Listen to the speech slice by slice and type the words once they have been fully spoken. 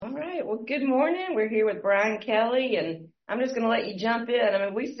right. Well, good morning. We're here with Bryan Kelly, and I'm just going to let you jump in. I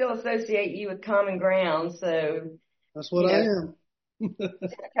mean, we still associate you with Common Ground, so, That's what I am.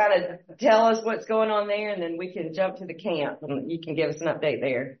 kind of tell us what's going on there, and then we can jump to the camp, and you can give us an update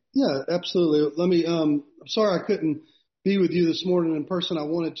there. Yeah, absolutely. I'm sorry I couldn't be with you this morning in person. I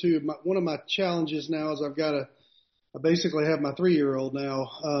wanted to. One of my challenges now is I basically have my 3-year-old now,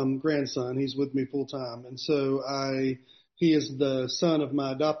 grandson. He's with me full time. And so he is the son of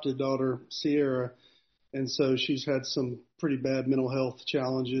my adopted daughter, Sierra. And so she's had some pretty bad mental health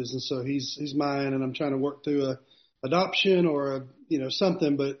challenges. And so he's mine, and I'm trying to work through a adoption or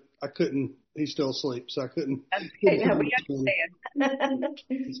something, but I couldn't. He's still asleep, so I couldn't. Okay, couldn't now come we understand.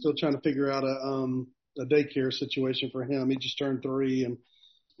 I'm still trying to figure out a daycare situation for him. He just turned 3, and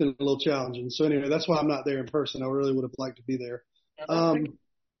it's been a little challenging. So anyway, that's why I'm not there in person. I really would have liked to be there. Um,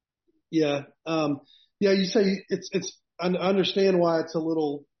 yeah, yeah. You say it's. I understand why it's a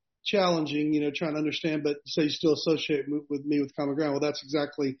little challenging, trying to understand. But you say you still associate with me with Common Ground. Well, that's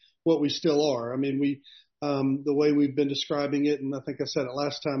exactly what we still are. I mean, the way we've been describing it, and I think I said it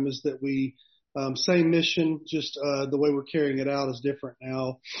last time, is that we same mission, just the way we're carrying it out is different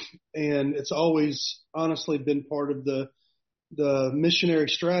now. And it's always honestly been part of the missionary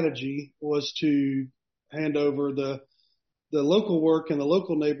strategy was to hand over the local work in the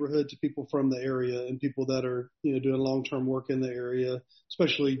local neighborhood to people from the area and people that are, doing long-term work in the area,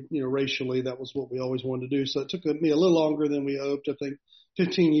 especially, racially. That was what we always wanted to do. So it took me a little longer than we hoped. I think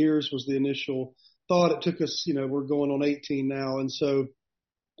 15 years was the initial thought. It took us, we're going on 18 now. And so,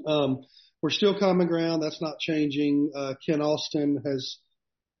 we're still Common Ground. That's not changing. Ken Austin has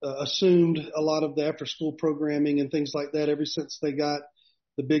assumed a lot of the after school programming and things like that ever since they got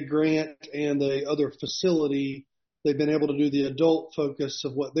the big grant and the other facility. They've been able to do the adult focus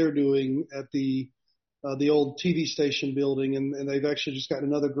of what they're doing at the old TV station building. And they've actually just gotten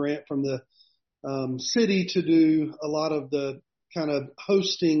another grant from the city to do a lot of the kind of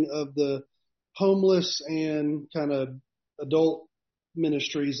hosting of the homeless and kind of adult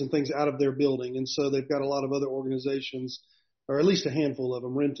ministries and things out of their building. And so they've got a lot of other organizations, or at least a handful of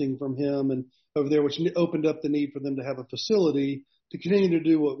them, renting from him and over there, which opened up the need for them to have a facility to continue to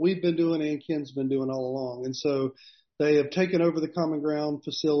do what we've been doing and Ken's been doing all along. And so they have taken over the Common Ground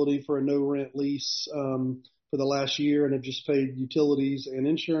facility for a no rent lease for the last year, and have just paid utilities and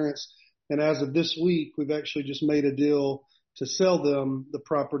insurance. And as of this week, we've actually just made a deal to sell them the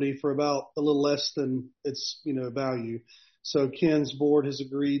property for about a little less than its value. So Ken's board has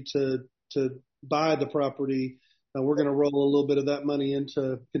agreed to buy the property. We're going to roll a little bit of that money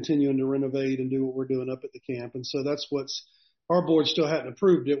into continuing to renovate and do what we're doing up at the camp. And so that's what's our board still hadn't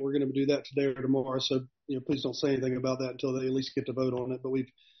approved it. We're going to do that today or tomorrow. So please don't say anything about that until they at least get to vote on it. But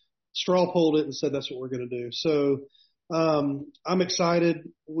we've straw polled it and said that's what we're going to do. So I'm excited.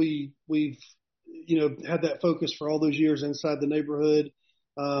 We've had that focus for all those years inside the neighborhood.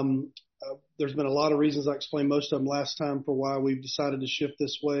 There's been a lot of reasons. I explained most of them last time for why we've decided to shift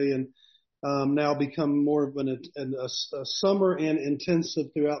this way and now become more of a summer and intensive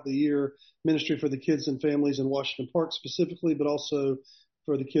throughout the year ministry for the kids and families in Washington Park specifically, but also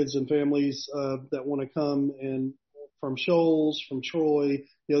for the kids and families that want to come and from Shoals, from Troy,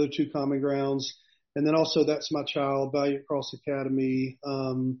 the other 2 Common Grounds. And then also That's My Child, Valiant Cross Academy.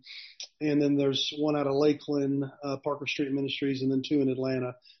 And then there's one out of Lakeland, Parker Street Ministries, and then 2 in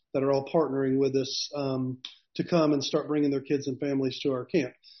Atlanta that are all partnering with us to come and start bringing their kids and families to our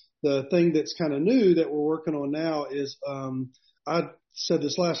camp. The thing that's kind of new that we're working on now is I said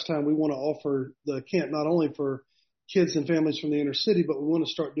this last time, we want to offer the camp not only for kids and families from the inner city, but we want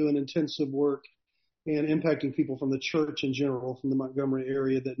to start doing intensive work and impacting people from the church in general, from the Montgomery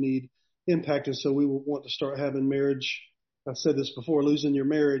area that need impacted. So we will want to start having marriage. I said this before, losing your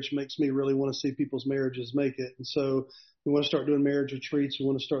marriage makes me really want to see people's marriages make it. And so we want to start doing marriage retreats. We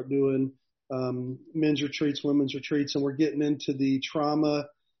want to start doing men's retreats, women's retreats, and we're getting into the trauma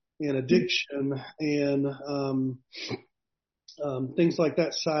and addiction and things like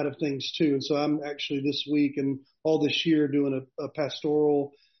that side of things too. And so I'm actually this week and all this year doing a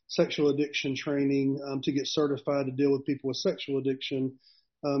pastoral sexual addiction training to get certified to deal with people with sexual addiction.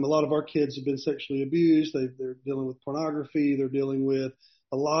 A lot of our kids have been sexually abused. They're dealing with pornography. They're dealing with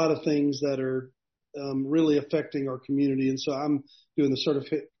a lot of things that are really affecting our community. And so I'm doing the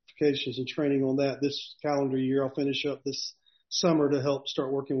certifications and training on that this calendar year. I'll finish up this summer to help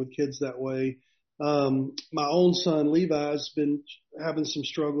start working with kids that way. My own son, Levi, has been having some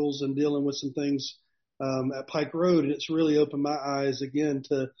struggles and dealing with some things at Pike Road. And it's really opened my eyes again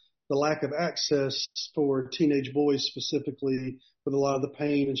to the lack of access for teenage boys specifically with a lot of the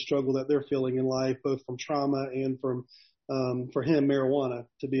pain and struggle that they're feeling in life, both from trauma and from for him, marijuana,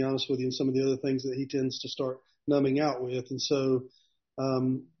 to be honest with you, and some of the other things that he tends to start numbing out with. And so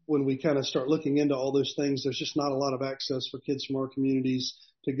when we kind of start looking into all those things, there's just not a lot of access for kids from our communities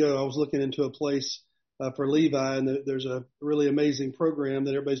to go. I was looking into a place for Levi, and there's a really amazing program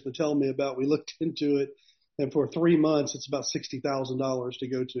that everybody's been telling me about. We looked into it, and for 3 months, it's about $60,000 to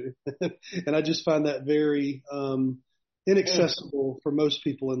go to. And I just find that very inaccessible for most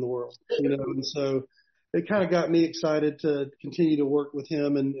people in the world, and so it kind of got me excited to continue to work with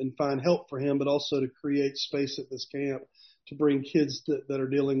him and find help for him, but also to create space at this camp to bring kids that are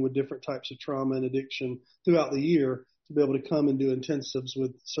dealing with different types of trauma and addiction throughout the year to be able to come and do intensives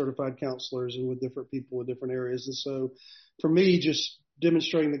with certified counselors and with different people in different areas. And so for me, just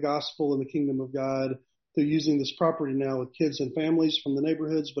demonstrating the gospel and the kingdom of God through using this property now with kids and families from the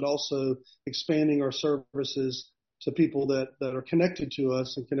neighborhoods, but also expanding our services to people that are connected to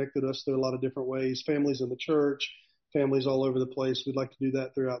us and connected us through a lot of different ways, families in the church, families all over the place. We'd like to do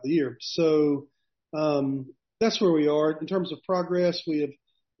that throughout the year. So that's where we are. In terms of progress, we have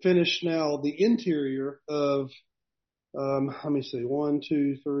finished now the interior of, let me see,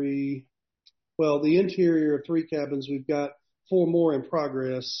 the interior of 3 cabins. We've got 4 more in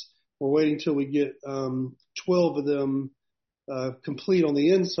progress. We're waiting till we get 12 of them complete on the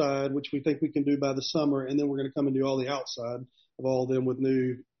inside, which we think we can do by the summer, and then we're going to come and do all the outside of all of them with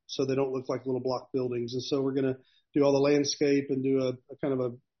new, so they don't look like little block buildings. And so we're going to do all the landscape and do a kind of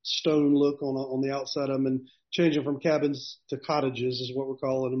a stone look on the outside of them and change them from cabins to cottages is what we're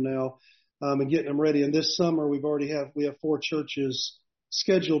calling them now, and getting them ready. And this summer we have 4 churches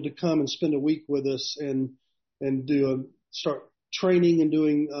scheduled to come and spend a week with us and start training and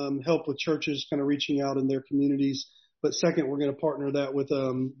doing help with churches, kind of reaching out in their communities. But second, we're going to partner that with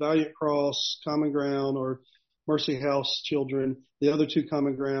Valiant Cross, Common Ground, or Mercy House Children, the other 2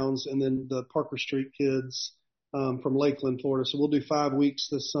 Common Grounds, and then the Parker Street kids from Lakeland, Florida. So we'll do 5 weeks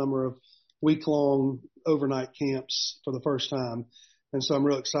this summer of week-long overnight camps for the first time. And so I'm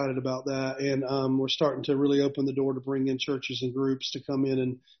real excited about that. And we're starting to really open the door to bring in churches and groups to come in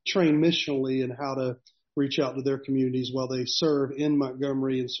and train missionally in how to reach out to their communities while they serve in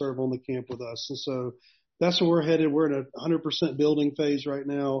Montgomery and serve on the camp with us. And so that's where we're headed. We're in a 100% building phase right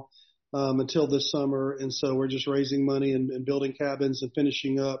now until this summer. And so we're just raising money and building cabins and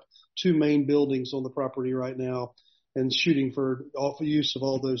finishing up 2 main buildings on the property right now and shooting for use of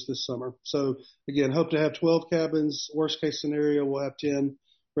all those this summer. So again, hope to have 12 cabins. Worst case scenario, we'll have 10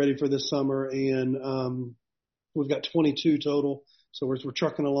 ready for this summer. And we've got 22 total. So we're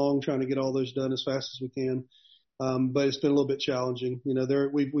trucking along, trying to get all those done as fast as we can. But it's been a little bit challenging.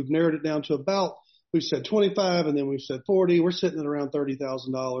 We've narrowed it down to about, we've said 25 and then we've said 40. We're sitting at around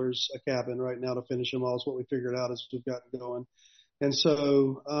 $30,000 a cabin right now to finish them all is what we figured out as we've gotten going. And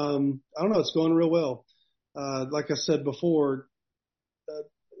so, I don't know, it's going real well. Like I said before,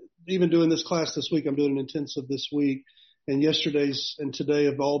 even doing this class this week, I'm doing an intensive this week, and yesterday's and today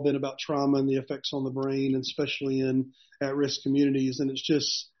have all been about trauma and the effects on the brain, and especially in at-risk communities. And it's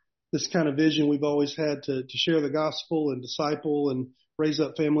just this kind of vision we've always had to share the gospel and disciple and raise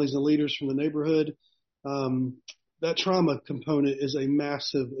up families and leaders from the neighborhood. That trauma component is a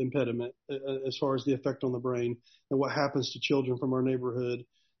massive impediment as far as the effect on the brain and what happens to children from our neighborhood.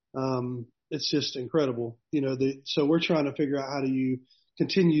 It's just incredible, so we're trying to figure out how do you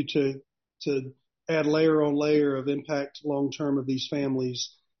continue to add layer on layer of impact long-term of these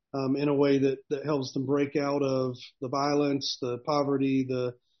families, in a way that helps them break out of the violence, the poverty,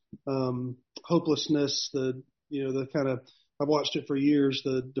 the, hopelessness, the kind of, I've watched it for years,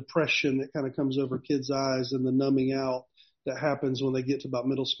 the depression that kind of comes over kids' eyes and the numbing out that happens when they get to about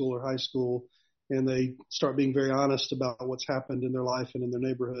middle school or high school. And they start being very honest about what's happened in their life and in their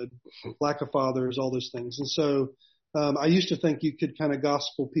neighborhood, lack of fathers, all those things. And so I used to think you could kind of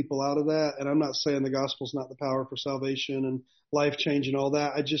gospel people out of that. And I'm not saying the gospel's not the power for salvation and life change and all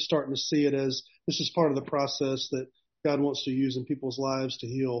that. I just starting to see it as this is part of the process that God wants to use in people's lives to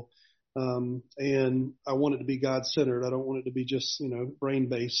heal. And I want it to be God-centered. I don't want it to be just,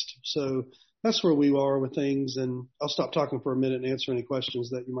 brain-based. So that's where we are with things. And I'll stop talking for a minute and answer any questions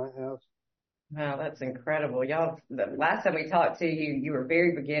that you might have. Wow, that's incredible. Y'all, the last time we talked to you, you were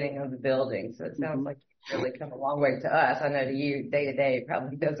very beginning of the building. So it sounds like you've really come a long way to us. I know to you, day to day, it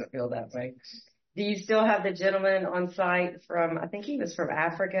probably doesn't feel that way. Do you still have the gentleman on site from, I think he was from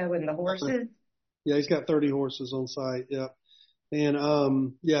Africa with the horses? Yeah, he's got 30 horses on site. Yeah.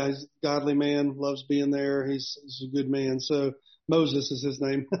 And, he's a godly man, loves being there. He's a good man. So Moses is his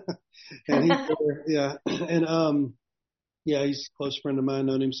name. And he's there. Yeah. And, he's a close friend of mine,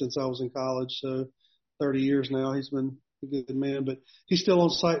 known him since I was in college. So 30 years now, he's been a good man, but he's still on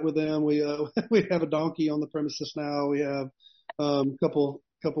site with them. We we have a donkey on the premises now. We have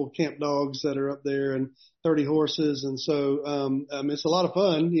couple camp dogs that are up there and 30 horses, and so it's a lot of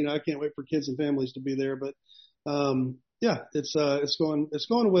fun. I can't wait for kids and families to be there, but yeah, it's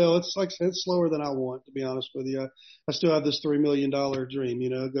going well. It's like I said, it's slower than I want, to be honest with you. I still have this $3 million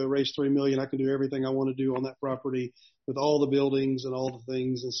dream, go raise $3 million. I can do everything I want to do on that property with all the buildings and all the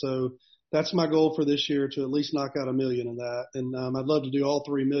things. And so that's my goal for this year, to at least knock out $1 million in that. And I'd love to do all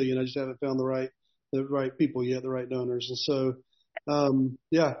 3 million. I just haven't found the right people yet, the right donors. And so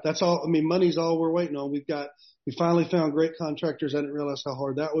yeah, that's all. I mean, money's all we're waiting on. We finally found great contractors. I didn't realize how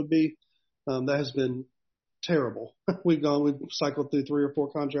hard that would be. That has been terrible. We've cycled through 3 or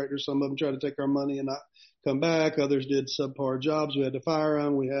 4 contractors. Some of them tried to take our money and not come back. Others did subpar jobs. We had to fire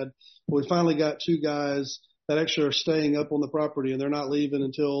them. We finally got 2 guys that actually are staying up on the property, and they're not leaving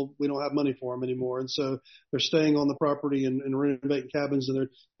until we don't have money for them anymore. And so they're staying on the property and renovating cabins, and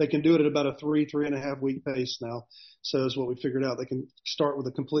they can do it at about a 3.5 week pace now. So is what we figured out. They can start with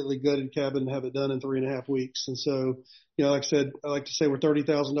a completely gutted cabin and have it done in 3.5 weeks. And so, like I said, I like to say we're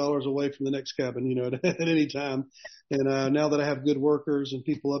 $30,000 away from the next cabin, at any time. And now that I have good workers and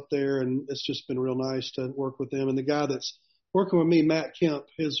people up there, and it's just been real nice to work with them. And the guy that's working with me, Matt Kemp,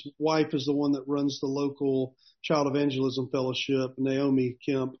 his wife is the one that runs the local Child Evangelism Fellowship, Naomi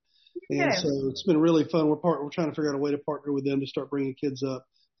Kemp. And so it's been really fun. We're trying to figure out a way to partner with them to start bringing kids up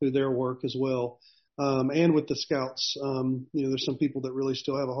through their work as well. And with the Scouts, there's some people that really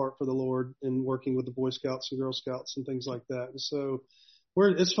still have a heart for the Lord, and working with the Boy Scouts and Girl Scouts and things like that. And so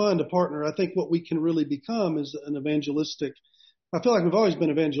it's fun to partner. I think what we can really become is an evangelistic. I feel like we've always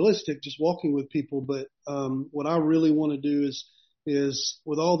been evangelistic, just walking with people. But what I really want to do is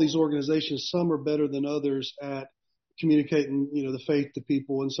with all these organizations, some are better than others at communicating, the faith to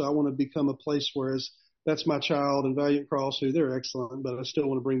people. And so I want to become a place where that's my child, and Valiant Cross, who they're excellent, but I still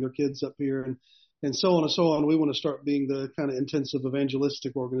want to bring their kids up here, and so on and so on. We want to start being the kind of intensive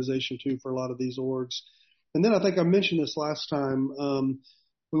evangelistic organization too for a lot of these orgs. And then I think I mentioned this last time.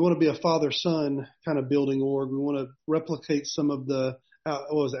 We want to be a father-son kind of building org. We want to replicate some of the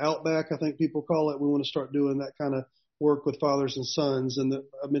Outback, I think people call it. We want to start doing that kind of work with fathers and sons. And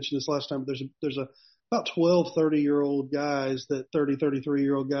I mentioned this last time, but there's about 12, 30-year-old guys,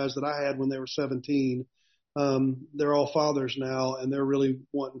 33-year-old guys that I had when they were 17. They're all fathers now, and they're really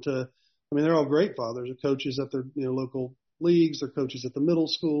wanting to. I mean, they're all great fathers. They're coaches at their local leagues. They're coaches at the middle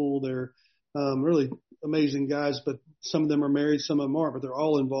school. They're really amazing guys, but some of them are married, some of them aren't, but they're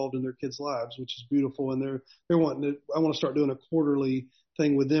all involved in their kids' lives, which is beautiful. And they're wanting to. I want to start doing a quarterly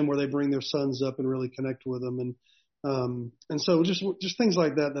thing with them where they bring their sons up and really connect with them, and so just things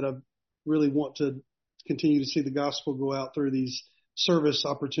like that I really want to continue to see the gospel go out through these service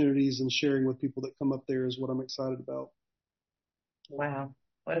opportunities, and sharing with people that come up there is what I'm excited about. Wow.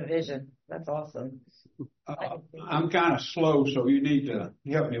 What a vision. That's awesome. I'm kind of slow, so you need to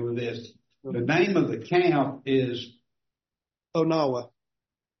help me with this. The name of the camp is Onawa.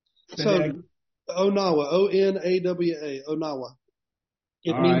 So Onawa, Onawa, Onawa.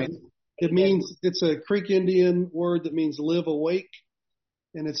 It means it's a Creek Indian word that means live awake.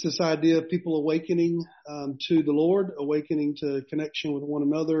 And it's this idea of people awakening to the Lord, awakening to connection with one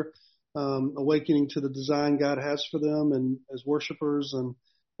another, awakening to the design God has for them, and as worshipers and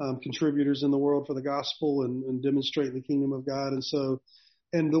contributors in the world for the gospel, and demonstrating the kingdom of God. And so,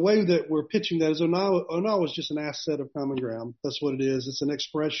 and the way that we're pitching that is Onawa is just an asset of Common Ground. That's what it is. It's an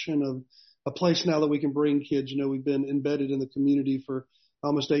expression of a place now that we can bring kids. We've been embedded in the community for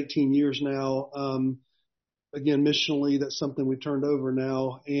almost 18 years now. Again, missionally, that's something we've turned over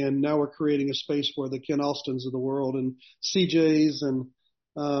now. And now we're creating a space where the Ken Austins of the world and CJs and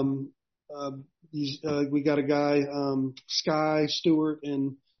we got a guy, Sky Stewart,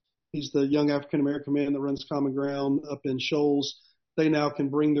 and he's the young African-American man that runs Common Ground up in Shoals. They now can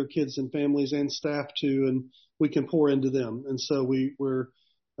bring their kids and families and staff to, and we can pour into them. And so we're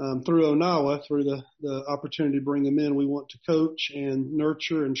through Onawa, through the opportunity to bring them in, we want to coach and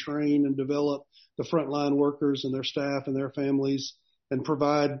nurture and train and develop the frontline workers and their staff and their families, and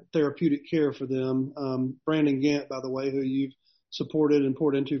provide therapeutic care for them. Brandon Gant, by the way, who you've supported and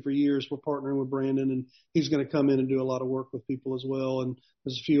poured into for years, we're partnering with Brandon, and he's going to come in and do a lot of work with people as well. And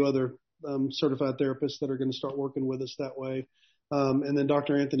there's a few other certified therapists that are going to start working with us that way. And then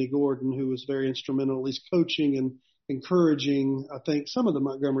Dr. Anthony Gordon, who was very instrumental, at least coaching and encouraging, I think, some of the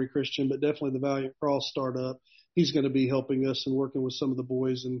Montgomery Christian, but definitely the Valiant Cross startup. He's going to be helping us and working with some of the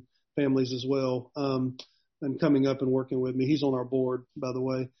boys and families as well, and coming up and working with me. He's on our board, by the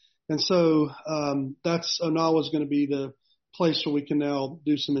way. And so Onawa is going to be the place where we can now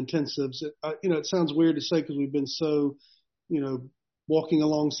do some intensives. It sounds weird to say because we've been so walking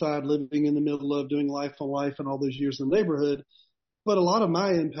alongside, living in the middle of, doing life on life and all those years in the neighborhood. But a lot of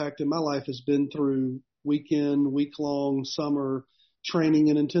my impact in my life has been through weekend, week-long, summer training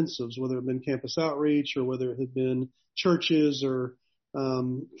and intensives, whether it had been campus outreach or whether it had been churches or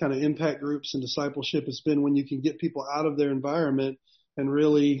kind of impact groups and discipleship. It's been when you can get people out of their environment and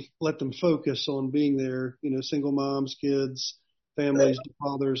really let them focus on being there, single moms, kids, families,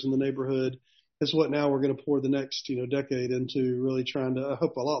 fathers in the neighborhood. Is what now we're going to pour the next, decade into, really trying to, I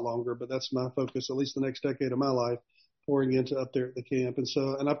hope a lot longer, but that's my focus, at least the next decade of my life, pouring into up there at the camp.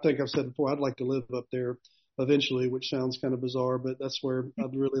 And I think I've said before, I'd like to live up there eventually, which sounds kind of bizarre, but that's where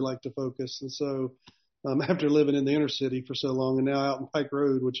I'd really like to focus. And so after living in the inner city for so long and now out in Pike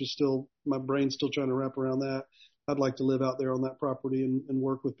Road, which is still, my brain's still trying to wrap around that, I'd like to live out there on that property and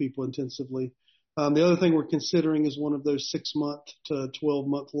work with people intensively. The other thing we're considering is one of those 6-month to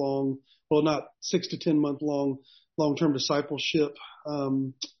 12-month long, well, not 6 to 10-month long-term discipleship,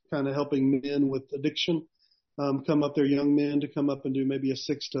 kind of helping men with addiction, come up there, young men to come up and do maybe a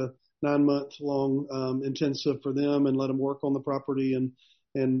 6 to 9-month long intensive for them and let them work on the property.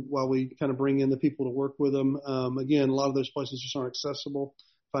 And while we kind of bring in the people to work with them, again, a lot of those places just aren't accessible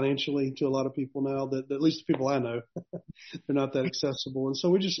financially to a lot of people now, that at least the people I know, they're not that accessible. And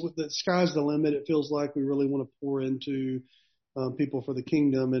so the sky's the limit. It feels like we really want to pour into people for the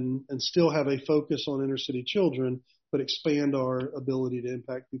kingdom and still have a focus on inner city children, but expand our ability to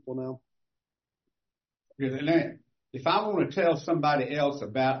impact people now. If I want to tell somebody else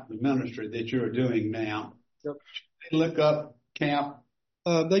about the ministry that you're doing now, yep. They look up camp.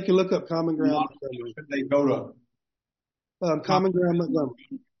 They can look up Common Ground. They go to Common Ground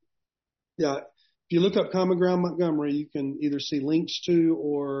Montgomery. Yeah. If you look up Common Ground Montgomery, you can either see links to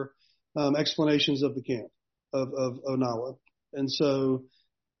or explanations of the camp of Onawa. And so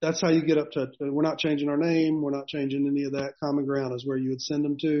that's how you get up to, we're not changing our name. We're not changing any of that. Common Ground is where you would send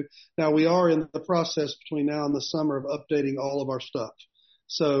them to. Now, we are in the process between now and the summer of updating all of our stuff.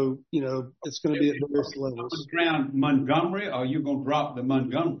 So, it's going to be at various levels. Common Ground Montgomery, or are you going to drop the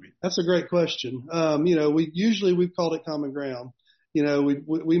Montgomery? That's a great question. We've called it Common Ground.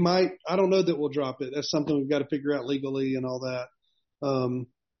 We might, I don't know that we'll drop it. That's something we've got to figure out legally and all that.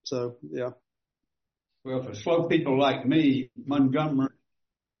 So, yeah. Well, for slow people like me, Montgomery,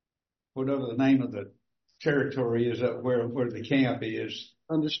 whatever the name of the territory is up where the camp is.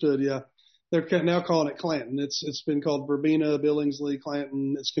 Understood, yeah. They're now calling it Clanton. It's been called Verbena, Billingsley,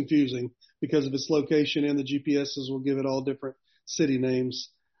 Clanton. It's confusing because of its location, and the GPSs will give it all different city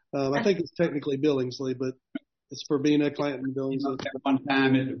names. I think it's technically Billingsley, but it's Verbena, Clanton, Billingsley. One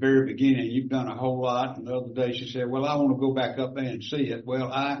time at the very beginning, you've done a whole lot, and the other day she said, well, I want to go back up there and see it.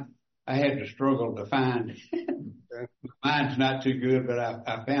 Well, I had to struggle to find it. Mine's not too good, but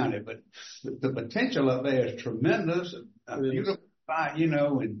I found it. But the potential up there is tremendous. Beautiful,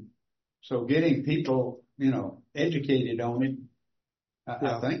 and so getting people, educated on it,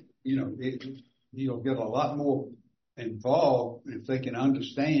 I think, you'll get a lot more involved if they can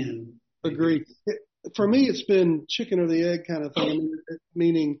understand. Agree. For me, it's been chicken or the egg kind of thing,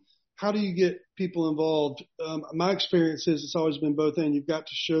 meaning how do you get people involved? My experience is it's always been both ends. You've got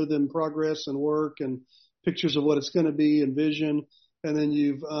to show them progress and work and pictures of what it's going to be and vision. And then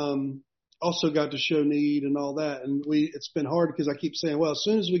you've also got to show need and all that. And it's been hard because I keep saying, well, as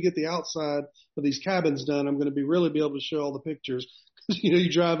soon as we get the outside of these cabins done, I'm going to really be able to show all the pictures. Because,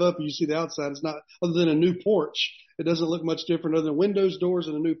 you drive up and you see the outside. It's not, other than a new porch, it doesn't look much different. Other than windows, doors,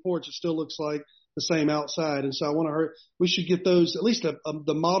 and a new porch, it still looks like the same outside. And so we should get those, at least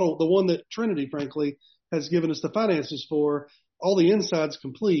the model, the one that Trinity, frankly, has given us the finances for. All the inside's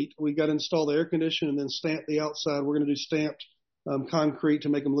complete. We got to install the air conditioning and then stamp the outside. We're going to do stamped concrete to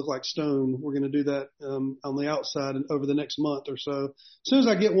make them look like stone. We're going to do that on the outside and over the next month or so. As soon as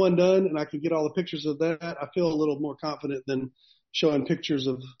I get one done and I can get all the pictures of that, I feel a little more confident than showing pictures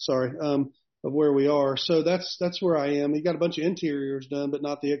of where we are. So that's where I am. We got a bunch of interiors done, but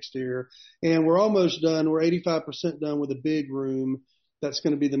not the exterior. And we're almost done. We're 85% done with a big room. That's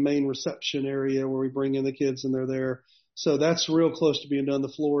going to be the main reception area where we bring in the kids and they're there. So that's real close to being done. The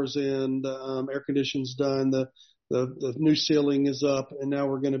floor's in, the air conditioning's done, the new ceiling is up, and now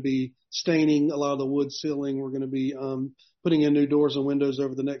we're going to be staining a lot of the wood ceiling. We're going to be putting in new doors and windows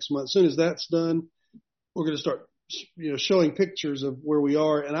over the next month. As soon as that's done, we're going to start showing pictures of where we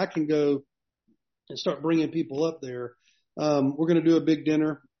are, and I can go and start bringing people up there. We're going to do a big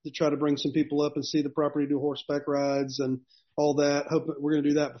dinner to try to bring some people up and see the property, do horseback rides and all that. We're going to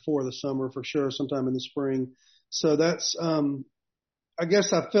do that before the summer for sure, sometime in the spring. So that's, I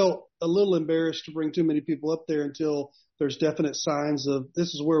guess I felt a little embarrassed to bring too many people up there until there's definite signs of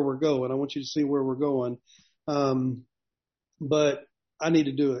this is where we're going. I want you to see where we're going. but I need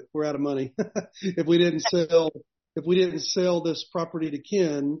to do it. We're out of money. If we didn't sell this property to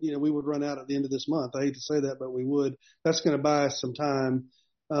Ken, we would run out at the end of this month. I hate to say that, but we would. That's going to buy us some time.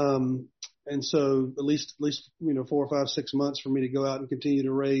 And so at least, 4 or 5, 6 months for me to go out and continue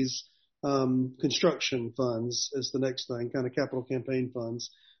to raise, construction funds is the next thing, kind of capital campaign funds.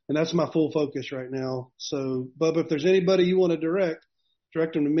 And that's my full focus right now. So, Bubba, if there's anybody you want to direct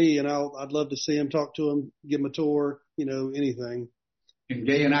them to me, and I'd love to see him, talk to him, give him a tour, anything. Can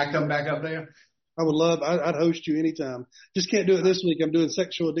Gay and I come back up there? I would love, I'd host you anytime. Just can't do it this week. I'm doing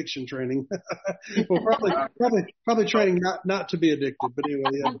sexual addiction training. Well, probably training not to be addicted, but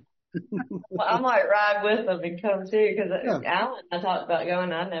anyway, yeah. Well, I might ride with them and come too, because Alan and I talked about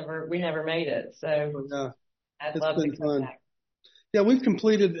going. We never made it. So yeah, I'd love to come fun. back. Yeah, we've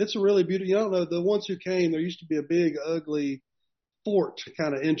completed. It's a really beautiful. I don't know, the ones who came, there used to be a big, ugly fort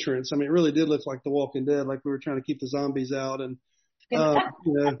kind of entrance. I mean, it really did look like The Walking Dead, like we were trying to keep the zombies out. And over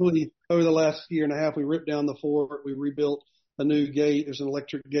the last year and a half, we ripped down the fort. We rebuilt a new gate. There's an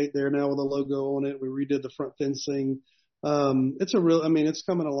electric gate there now with a logo on it. We redid the front fencing. It's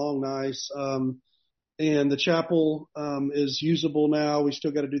coming along nice. And the chapel, is usable now. We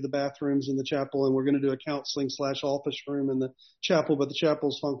still got to do the bathrooms in the chapel, and we're going to do a counseling / office room in the chapel, but the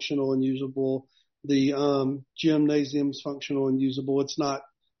chapel's functional and usable. The, gymnasium's functional and usable.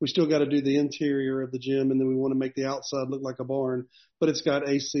 We still got to do the interior of the gym, and then we want to make the outside look like a barn, but it's got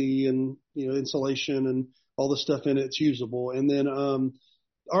AC and, insulation and all the stuff in it. It's usable. And then,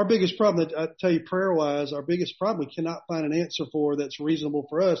 our biggest problem, I tell you, prayer-wise, our biggest problem we cannot find an answer for that's reasonable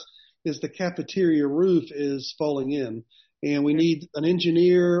for us is the cafeteria roof is falling in. And we need an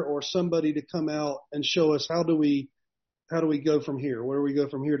engineer or somebody to come out and show us how do we go from here? Where do we go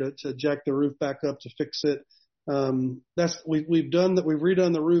from here to jack the roof back up to fix it? We've redone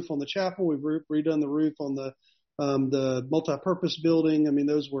the roof on the chapel. We've redone the roof on the multi-purpose building. I mean,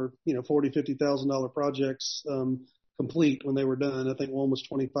 those were, $40,000-$50,000 projects, complete when they were done. I think one was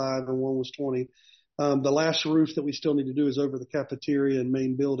 25 and one was 20. The last roof that we still need to do is over the cafeteria and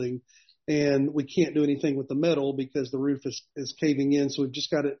main building. And we can't do anything with the metal because the roof is caving in. So we've just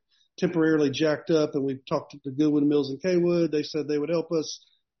got it temporarily jacked up, and we've talked to Goodwood Mills and Kaywood. They said they would help us,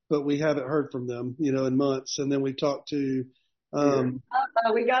 but we haven't heard from them, in months. And then we talked to,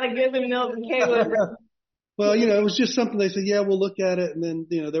 we got to Goodwood Mills and Kaywood. Well, it was just something they said, yeah, we'll look at it. And then,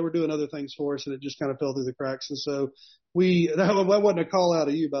 they were doing other things for us, and it just kind of fell through the cracks. And so that wasn't a call out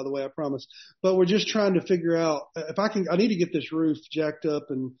of you, by the way, I promise. But we're just trying to figure out I need to get this roof jacked up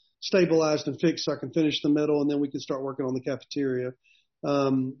and stabilized and fixed so I can finish the metal, and then we can start working on the cafeteria.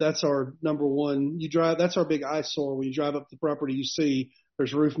 That's our number one. That's our big eyesore. When you drive up the property, you see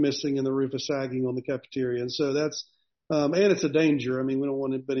there's roof missing and the roof is sagging on the cafeteria. And so that's, and it's a danger. I mean, we don't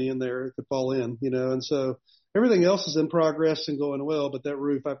want anybody in there that could fall in, and so everything else is in progress and going well, but that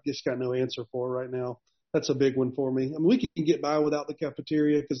roof, I've just got no answer for right now. That's a big one for me. I mean, we can get by without the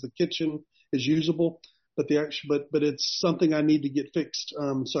cafeteria because the kitchen is usable, but but it's something I need to get fixed.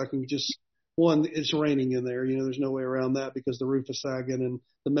 So I can just, one, it's raining in there. There's no way around that because the roof is sagging and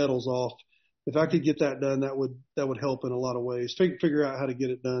the metal's off. If I could get that done, that would help in a lot of ways. Figure out how to get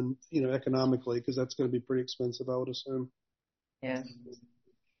it done, economically, because that's going to be pretty expensive, I would assume. Yeah.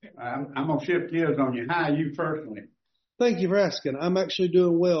 I'm going to shift gears on you. How are you personally? Thank you for asking. I'm actually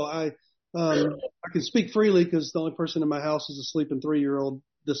doing well. I can speak freely because the only person in my house is a sleeping 3-year-old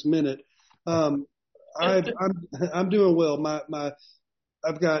this minute. I'm doing well.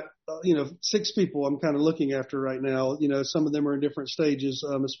 I've got, 6 people I'm kind of looking after right now. Some of them are in different stages,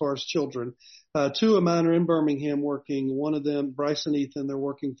 as far as children. 2 of mine are in Birmingham working. One of them, Bryce and Ethan, they're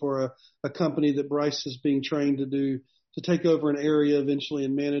working for a company that Bryce is being trained to take over an area eventually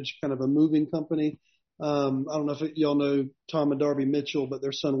and manage kind of a moving company. I don't know if y'all know Tom and Darby Mitchell, but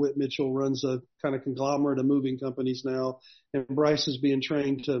their son Whit Mitchell runs a kind of conglomerate of moving companies now. And Bryce is being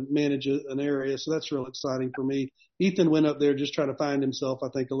trained to manage an area. So that's real exciting for me. Ethan went up there just trying to find himself, I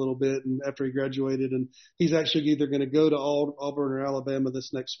think, a little bit. And after he graduated, and he's actually either going to go to Auburn or Alabama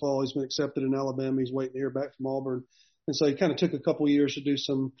this next fall. He's been accepted in Alabama. He's waiting to hear back from Auburn. And so he kind of took a couple years to do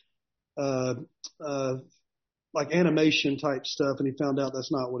some, like animation type stuff, and he found out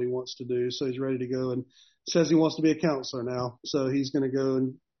that's not what he wants to do. So he's ready to go and says he wants to be a counselor now. So he's going to go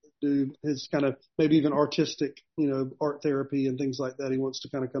and do his kind of maybe even artistic, art therapy and things like that. He wants to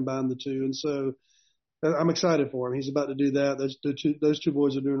kind of combine the two. And so I'm excited for him. He's about to do that. Those two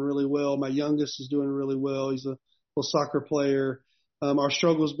boys are doing really well. My youngest is doing really well. He's a little soccer player. Our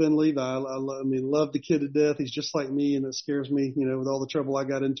struggle's been Levi. I love the kid to death. He's just like me, and it scares me, with all the trouble I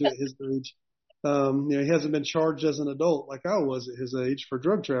got into at his age. He hasn't been charged as an adult like I was at his age for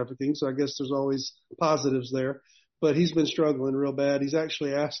drug trafficking. So I guess there's always positives there, but he's been struggling real bad. He's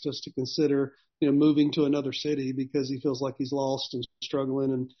actually asked us to consider, moving to another city because he feels like he's lost and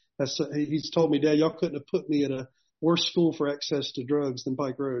struggling. And he's told me, Dad, y'all couldn't have put me at a worse school for access to drugs than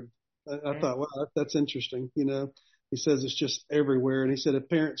Pike Road. I thought, wow, that's interesting. He says it's just everywhere. And he said if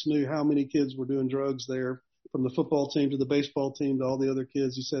parents knew how many kids were doing drugs there, from the football team to the baseball team to all the other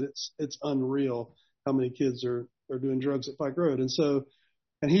kids, he said it's unreal how many kids are doing drugs at Pike Road.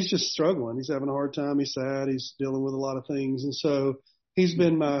 And he's just struggling. He's having a hard time. He's sad. He's dealing with a lot of things. And so he's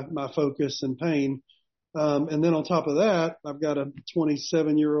been my focus and pain. And then on top of that, I've got a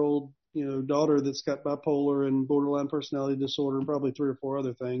 27-year-old, daughter that's got bipolar and borderline personality disorder and probably 3 or 4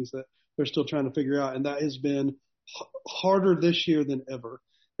 other things that they're still trying to figure out. And that has been harder this year than ever.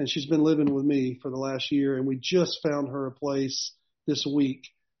 And she's been living with me for the last year. And we just found her a place this week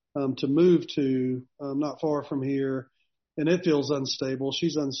to move to, not far from here. And it feels unstable.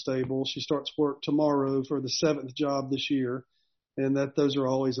 She's unstable. She starts work tomorrow for the 7th job this year. And those are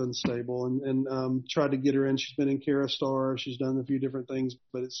always unstable. And tried to get her in. She's been in Carastar. She's done a few different things,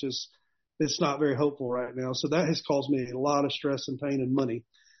 but it's not very hopeful right now. So that has caused me a lot of stress and pain and money.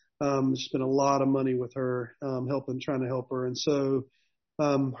 Spent a lot of money with her, trying to help her. And so,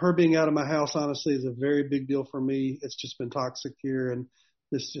 her being out of my house, honestly, is a very big deal for me. It's just been toxic here. And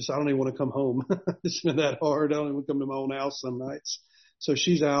I don't even want to come home. It's been that hard. I don't even come to my own house some nights. So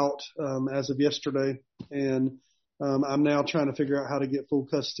she's out, as of yesterday. And, I'm now trying to figure out how to get full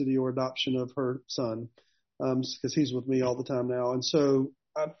custody or adoption of her son, because he's with me all the time now. And so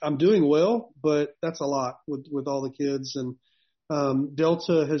I'm doing well, but that's a lot with all the kids. And,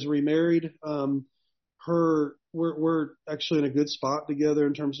 Delta has remarried. We're actually in a good spot together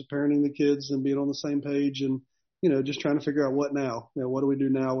in terms of parenting the kids and being on the same page and, just trying to figure out what now, what do we do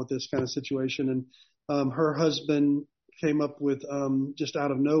now with this kind of situation? And, her husband came up with, just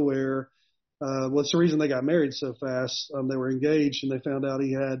out of nowhere, what's the reason they got married so fast? They were engaged and they found out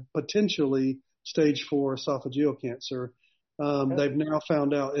he had potentially stage 4 esophageal cancer. They've now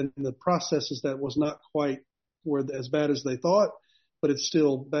found out in the processes that was not quite as bad as they thought, but it's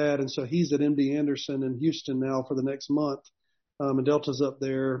still bad. And so he's at MD Anderson in Houston now for the next month. And Delta's up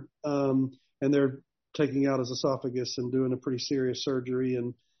there. And they're taking out his esophagus and doing a pretty serious surgery.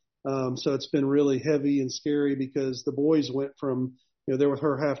 And so it's been really heavy and scary because the boys went from, they're with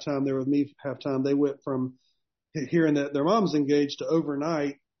her half time, they're with me half time. They went from hearing that their mom's engaged to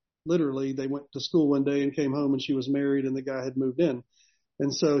overnight. Literally, they went to school one day and came home and she was married and the guy had moved in.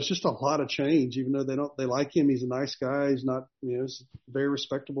 And so it's just a lot of change, even though they like him. He's a nice guy. He's not, he's a very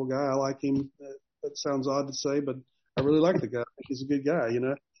respectable guy. I like him. That sounds odd to say, but I really like the guy. He's a good guy,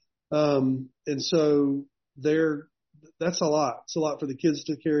 and so that's a lot. It's a lot for the kids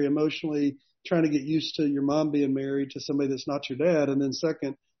to carry emotionally, trying to get used to your mom being married to somebody that's not your dad. And then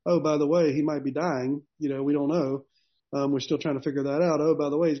second, oh, by the way, he might be dying. We don't know. We're still trying to figure that out. Oh, by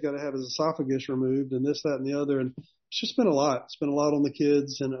the way, he's got to have his esophagus removed and this, that, and the other. And it's just been a lot. It's been a lot on the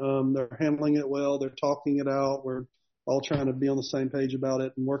kids, and they're handling it well. They're talking it out. We're all trying to be on the same page about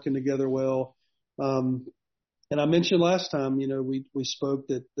it and working together well. And I mentioned last time, we spoke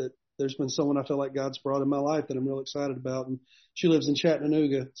that there's been someone I feel like God's brought in my life that I'm real excited about. And she lives in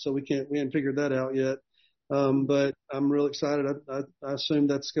Chattanooga, so we haven't figured that out yet. But I'm real excited. I assume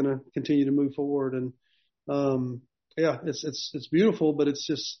that's going to continue to move forward. And, yeah, it's beautiful, but it's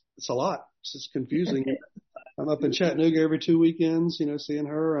a lot. It's just confusing. I'm up in Chattanooga every 2 weekends, seeing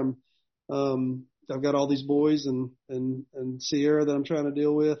her. I've got all these boys and Sierra that I'm trying to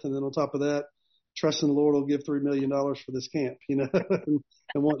deal with. And then on top of that, trusting the Lord will give $3 million for this camp, and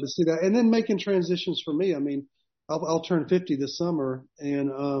wanting to see that. And then making transitions for me. I mean, I'll turn 50 this summer and,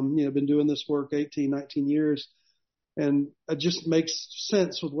 been doing this work 18, 19 years. And it just makes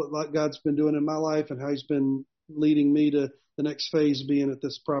sense with what God's been doing in my life and how he's been leading me to the next phase, being at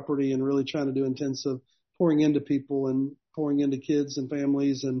this property and really trying to do intensive pouring into people and pouring into kids and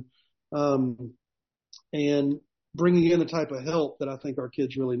families and bringing in the type of help that I think our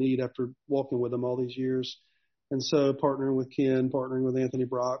kids really need after walking with them all these years. And so partnering with Ken, partnering with Anthony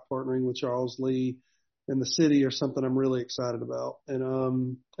Brock, partnering with Charles Lee and the city are something I'm really excited about.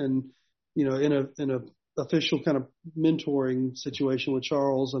 And in a official kind of mentoring situation with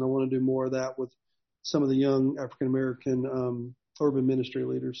Charles, and I want to do more of that with some of the young African-American urban ministry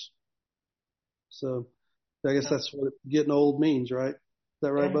leaders. So I guess that's what getting old means, right? Is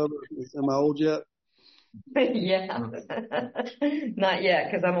that right, Bubba? Am I old yet? Yeah. Not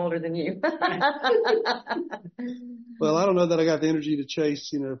yet, because I'm older than you. Well, I don't know that I got the energy to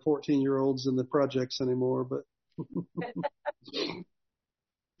chase, 14-year-olds in the projects anymore, but.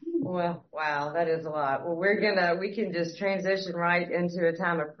 Well, wow, that is a lot. Well, we can just transition right into a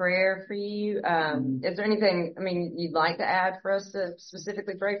time of prayer for you. Is there anything, you'd like to add for us to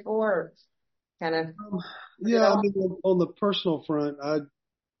specifically pray for, or kind of? Yeah, on the personal front, like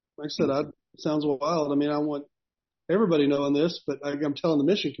I said, sounds wild. I want everybody knowing this, but I'm telling the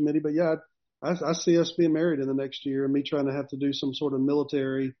mission committee, but yeah, I see us being married in the next year and me trying to have to do some sort of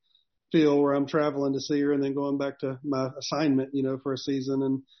military feel where I'm traveling to see her and then going back to my assignment, for a season.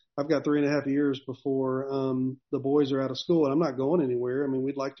 And I've got 3.5 years before the boys are out of school, and I'm not going anywhere.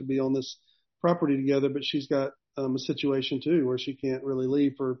 We'd like to be on this property together, but she's got a situation too where she can't really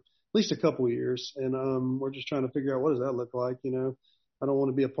leave for at least a couple of years. And we're just trying to figure out what does that look like. I don't want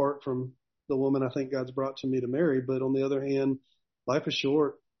to be apart from the woman I think God's brought to me to marry, but on the other hand, life is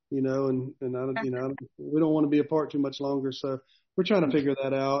short, and we don't want to be apart too much longer. So we're trying to figure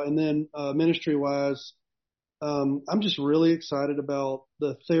that out. And then ministry wise, I'm just really excited about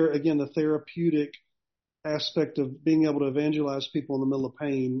the therapeutic aspect of being able to evangelize people in the middle of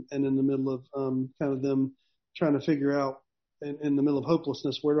pain and in the middle of kind of them trying to figure out in the middle of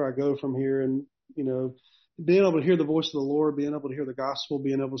hopelessness, where do I go from here? And, being able to hear the voice of the Lord, being able to hear the gospel,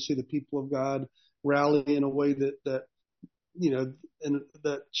 being able to see the people of God rally in a way that and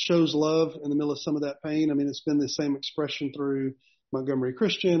that shows love in the middle of some of that pain. It's been the same expression through Montgomery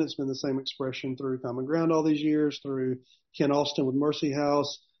Christian. It's been the same expression through Common Ground all these years, through Ken Austin with Mercy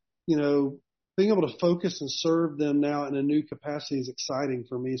House. Being able to focus and serve them now in a new capacity is exciting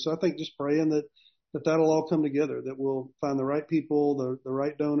for me. So I think just praying that'll all come together, that we'll find the right people, the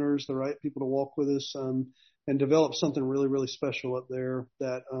right donors, the right people to walk with us, and develop something really, really special up there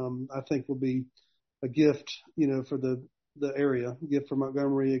that I think will be a gift, for the area, a gift for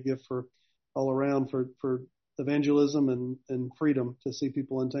Montgomery, a gift for all around for evangelism and freedom to see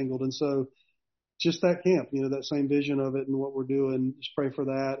people untangled. And so just that camp, that same vision of it and what we're doing, just pray for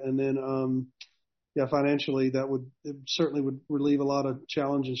that. And then, financially, it certainly would relieve a lot of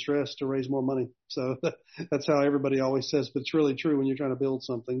challenge and stress to raise more money. So that's how everybody always says, but it's really true when you're trying to build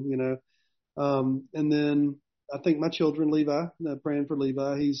something, and then I think my children, Levi, praying for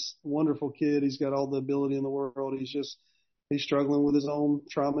Levi. He's a wonderful kid. He's got all the ability in the world. He's struggling with his own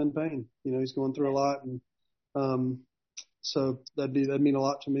trauma and pain. He's going through a lot. And, so that'd mean a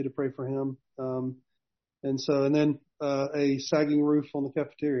lot to me to pray for him. And then a sagging roof on the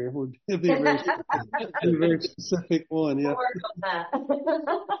cafeteria would be a very specific one. Yeah.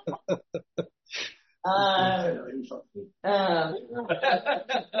 All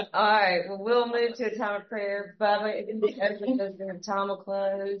right. Well, we'll move to a time of prayer. Bubba, if Tom will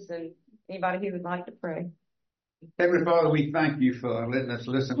close, and anybody who would like to pray. Heavenly Father, we thank you for letting us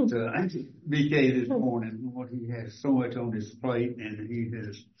listen to BK this morning. Lord, he has so much on his plate, and he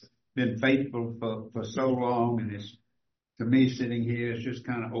has been faithful for so long, and to me, sitting here, it's just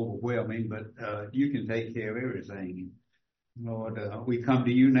kind of overwhelming, but you can take care of everything. Lord, we come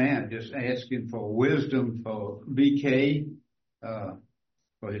to you now just asking for wisdom for BK,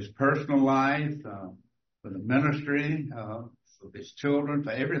 for his personal life, for the ministry, for his children,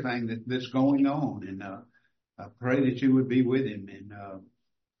 for everything that's going on. And I pray that you would be with him. And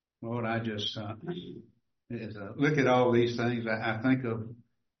Lord, I just as I look at all these things, I think of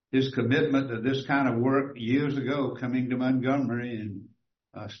his commitment to this kind of work years ago, coming to Montgomery and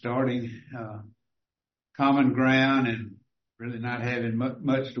starting Common Ground, and really not having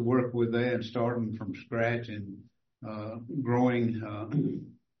much to work with there, and starting from scratch and growing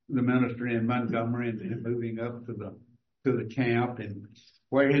the ministry in Montgomery, and then moving up to the camp, and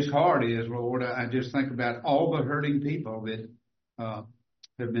where his heart is, Lord. I just think about all the hurting people that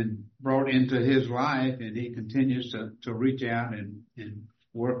have been brought into his life, and he continues to reach out and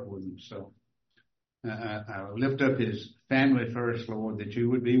work with them. So I lift up his family first, Lord, that you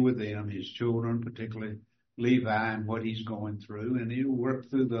would be with them, his children, particularly Levi, and what he's going through, and he'll work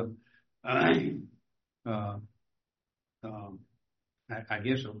through the I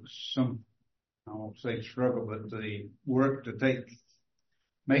guess some, I won't say struggle, but the work to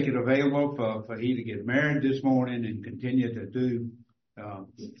make it available for he to get married this morning and continue to do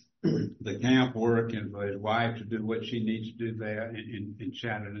the camp work, and for his wife to do what she needs to do there in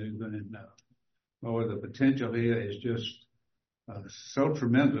Chattanooga. And Lord, the potential here is just so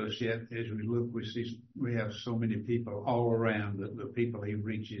tremendous. Yet as we look, we have so many people all around, the people he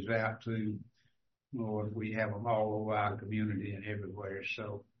reaches out to. Lord, we have them all over our community and everywhere.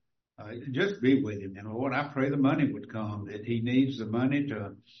 So just be with him. And Lord, I pray the money would come, that he needs the money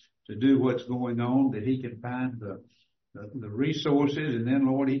to do what's going on, that he can find the resources, and then,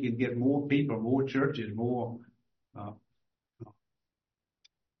 Lord, he can get more people, more churches, more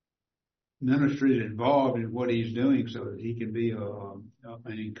ministries involved in what he's doing so that he can be an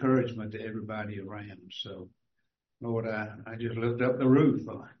encouragement to everybody around. So, Lord, I just lift up the roof,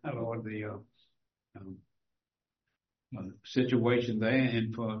 Lord, the situation there,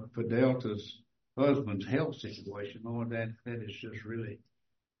 and for Delta's husband's health situation, Lord, that is just really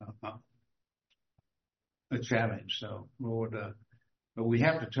a challenge. So, Lord, but we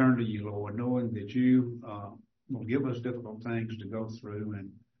have to turn to you, Lord, knowing that you will give us difficult things to go through.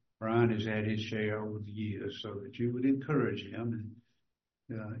 And Bryan has had his share over the years, so that you would encourage him,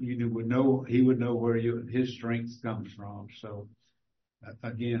 and he would know where his strength comes from. So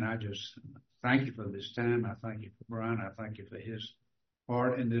again, I just thank you for this time. I thank you for Bryan. I thank you for his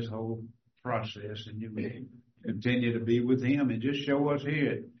part in this whole process, and you may continue to be with him and just show us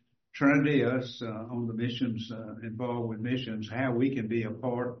here at Trinity, us on the missions, involved with missions, how we can be a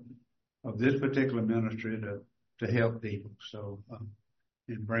part of this particular ministry to help people. So,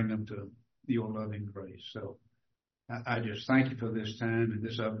 and bring them to your loving grace. So I just thank you for this time and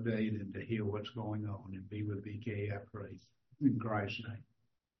this update, and to hear what's going on, and be with BK, I pray. In Christ's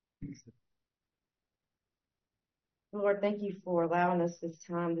name. Lord, thank you for allowing us this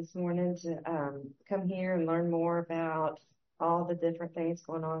time this morning to come here and learn more about all the different things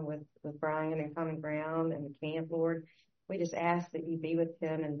going on with Bryan and Common Ground and the camp, Lord. We just ask that you be with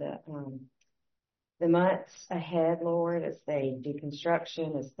him in the months ahead, Lord, as they do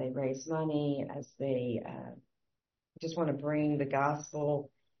construction, as they raise money, as they just want to bring the gospel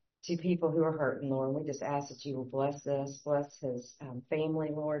to people who are hurting, Lord. We just ask that you will bless us, bless his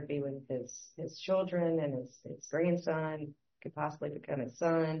family, Lord, be with his children and his grandson, could possibly become his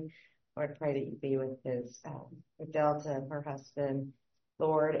son. Lord, I pray that you be with with Delta and her husband,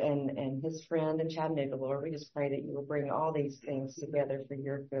 Lord, and his friend in Chattanooga, Lord. We just pray that you will bring all these things together for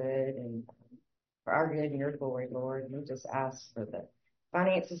your good and for our good and your glory, Lord. And we just ask for the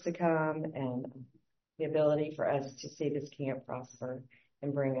finances to come and the ability for us to see this camp prosper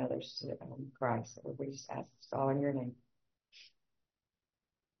and bring others to Christ. Lord, we just ask this all in your name.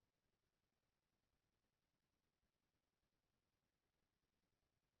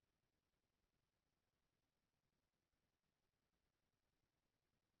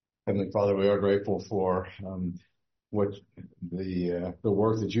 Heavenly Father, we are grateful for what the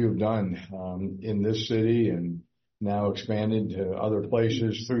work that you have done in this city, and now expanded to other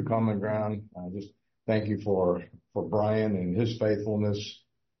places through Common Ground. Just thank you for Bryan and his faithfulness.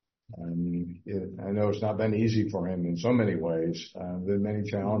 I know it's not been easy for him in so many ways. There have been many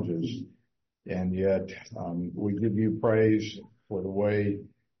challenges, and yet we give you praise for the way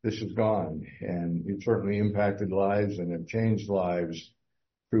this has gone. And you've certainly impacted lives and have changed lives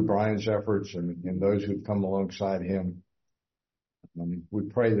through Bryan's efforts and those who've come alongside him. We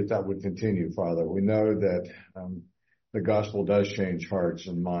pray that would continue, Father. We know that the gospel does change hearts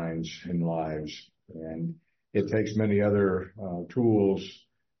and minds and lives, and it takes many other tools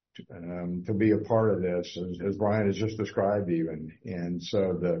to be a part of this, as Bryan has just described even. And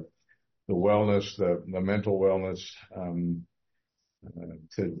so the wellness, the mental wellness,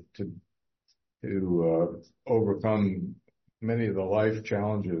 to overcome many of the life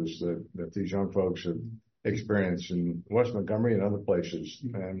challenges that these young folks have experienced in West Montgomery and other places,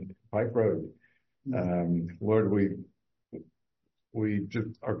 and Pike Road. Lord, we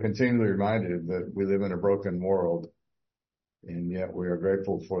just are continually reminded that we live in a broken world, and yet we are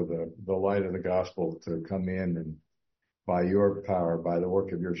grateful for the light of the gospel to come in, and by your power, by the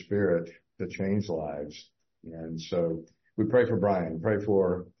work of your Spirit, to change lives. And so we pray for Bryan, pray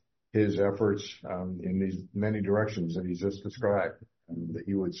for his efforts in these many directions that he's just described, and that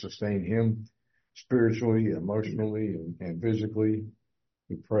you would sustain him spiritually, emotionally, and physically.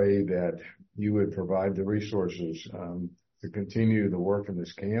 We pray that you would provide the resources to continue the work in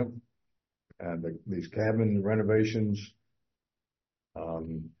this camp and these cabin renovations.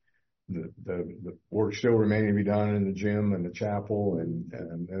 The work still remaining to be done in the gym and the chapel, and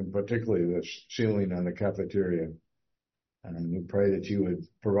particularly the ceiling on the cafeteria. And we pray that you would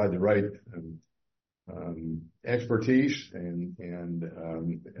provide the right expertise and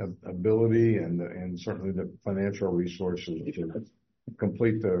ability and certainly the financial resources to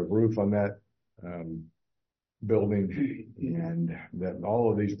complete the roof on that building, and that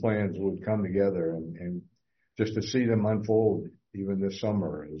all of these plans would come together, and just to see them unfold even this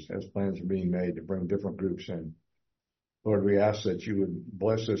summer as plans are being made to bring different groups in. Lord, we ask that you would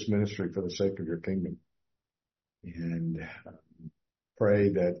bless this ministry for the sake of your kingdom, and pray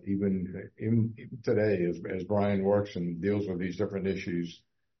that even today, as Bryan works and deals with these different issues,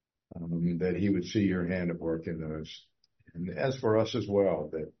 that he would see your hand at work in those. And as for us as well,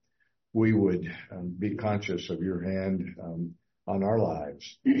 that we would be conscious of your hand on our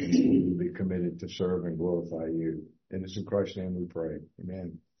lives. And we will be committed to serve and glorify you. And it's in Christ's name we pray.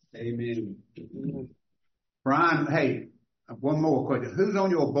 Amen. Amen. Bryan, hey, one more question. Who's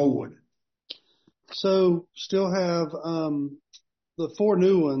on your board? So still have the 4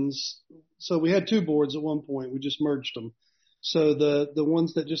 new ones. So we had 2 boards at one point. We just merged them. So the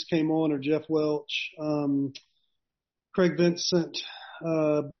ones that just came on are Jeff Welch, Craig Vincent,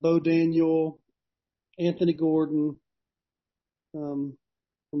 Bo Daniel, Anthony Gordon. I'm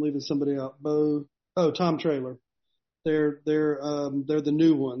leaving somebody out. Tom Traylor. They're the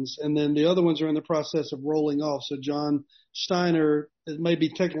new ones, and then the other ones are in the process of rolling off. So John Steiner may be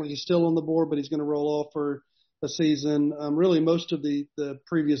technically still on the board, but he's going to roll off for a season. Really, most of the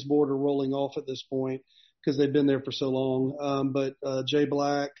previous board are rolling off at this point because they've been there for so long. But Jay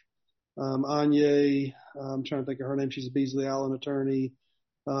Black, Anya, I'm trying to think of her name. She's a Beasley Allen attorney.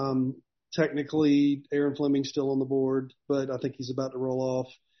 Technically, Aaron Fleming's still on the board, but I think he's about to roll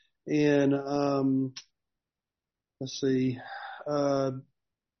off. And let's see. The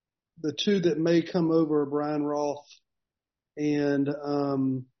 2 that may come over are Brian Roth and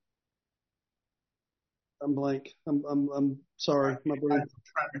I'm blank. I'm sorry. My brain.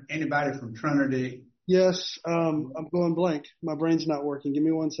 Anybody from Trinity? Yes. I'm going blank. My brain's not working. Give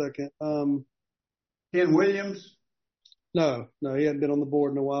me 1 second. Ken Williams? No, he hadn't been on the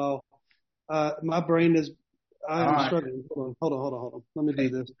board in a while. My brain is. I'm struggling. Hold on. Let me do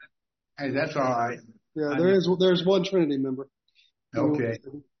this. Hey, that's all right. Yeah, there's one Trinity member. Okay.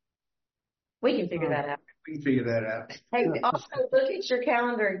 We can figure that out. We can figure that out. Hey, also look at your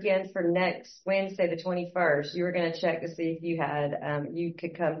calendar again for next Wednesday, the 21st. You were going to check to see if you had, you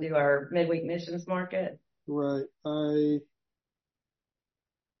could come to our midweek missions market. Right. I've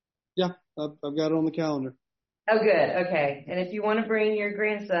got it on the calendar. Oh, good. Okay. And if you want to bring your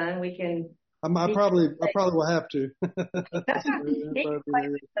grandson, we can. I probably will have to.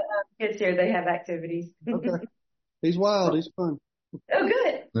 Kids here, they have activities. Okay. He's wild. He's fun. Oh,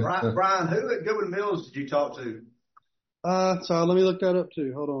 good. Bryan, who at Goodwin Mills did you talk to? So let me look that up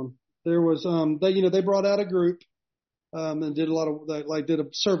too. Hold on. There was, they brought out a group, and did a lot of, did a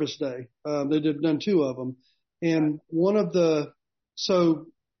service day. They done 2 of them. And one of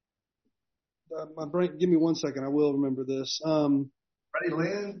my brain, give me 1 second. I will remember this. Freddie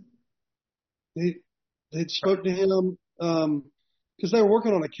Lynn? They spoke to him, because they were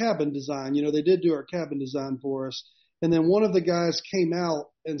working on a cabin design. They did do our cabin design for us. And then one of the guys came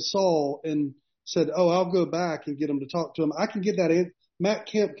out and saw and said, "Oh, I'll go back and get him to talk to him." I can get that Matt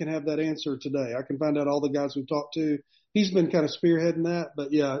Kemp can have that answer today. I can find out all the guys we've talked to. He's been kind of spearheading that,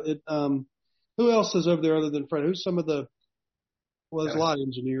 but yeah, who else is over there other than Fred? Who's some of there's a lot of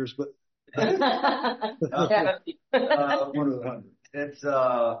engineers, but. One of the 100. It's,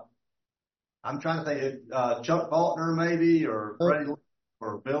 I'm trying to think, Chuck Faulkner maybe, or Freddie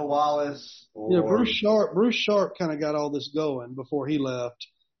or Bill Wallace. Or Bruce Sharp kind of got all this going before he left.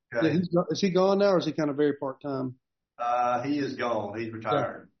 Okay. Yeah, is he gone now, or is he kind of very part-time? He is gone. He's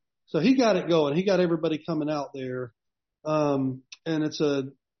retired. Yeah. So he got it going. He got everybody coming out there. And it's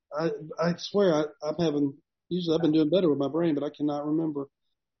I swear usually I've been doing better with my brain, but I cannot remember.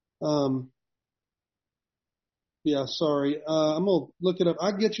 Yeah, sorry. I'm going to look it up.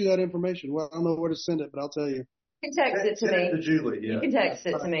 I'll get you that information. Well, I don't know where to send it, but I'll tell you. You can text it to me. To Julie, yeah. You can text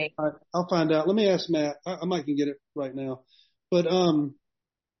it to me. All right, I'll find out. Let me ask Matt. I might can get it right now. But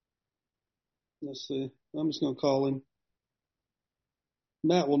let's see. I'm just going to call him.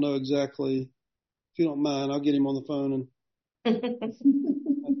 Matt will know exactly. If you don't mind, I'll get him on the phone and.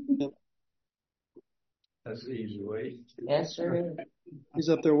 That's the easy way. Yes, sir. He's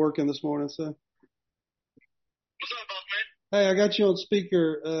up there working this morning, so. What's up, boss man? Hey, I got you on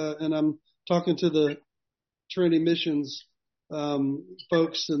speaker, and I'm talking to the Trinity Missions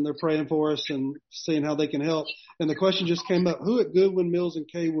folks, and they're praying for us and seeing how they can help. And the question just came up: who at Goodwin Mills and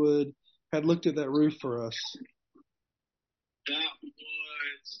Kaywood had looked at that roof for us? That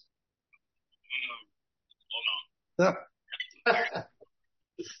was, Yeah.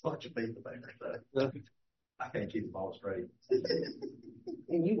 There's a bunch of people there. So. Yeah. I can't keep them all straight.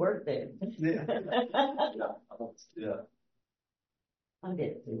 And you worked there. Yeah. Yeah. I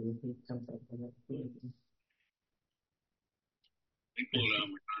did something. we pulled out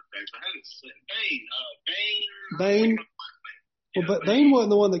my contacts. I had to say Bain. Well, but Bain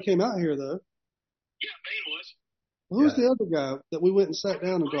wasn't the one that came out here, though. Yeah, Bain was. Who's the other guy that we went and sat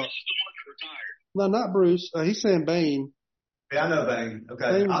down and Bruce talked? is the one that retired. No, not Bruce. He's saying Bain. Yeah, I know Bang.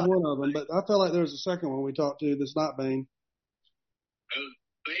 Okay. Bain was one of them, but I felt like there was a second one we talked to that's not Bain.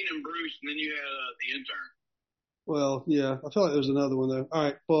 Bain and Bruce, and then you had the intern. Well, yeah, I feel like there's another one though. All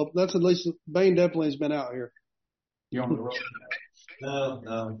right, well, that's at least Bain definitely has been out here. You on the road?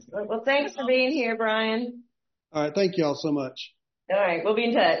 No. Well, thanks for being here, Bryan. All right. Thank you all so much. All right. We'll be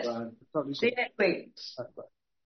in touch. Right. Talk to you See soon. you next week. All right, bye.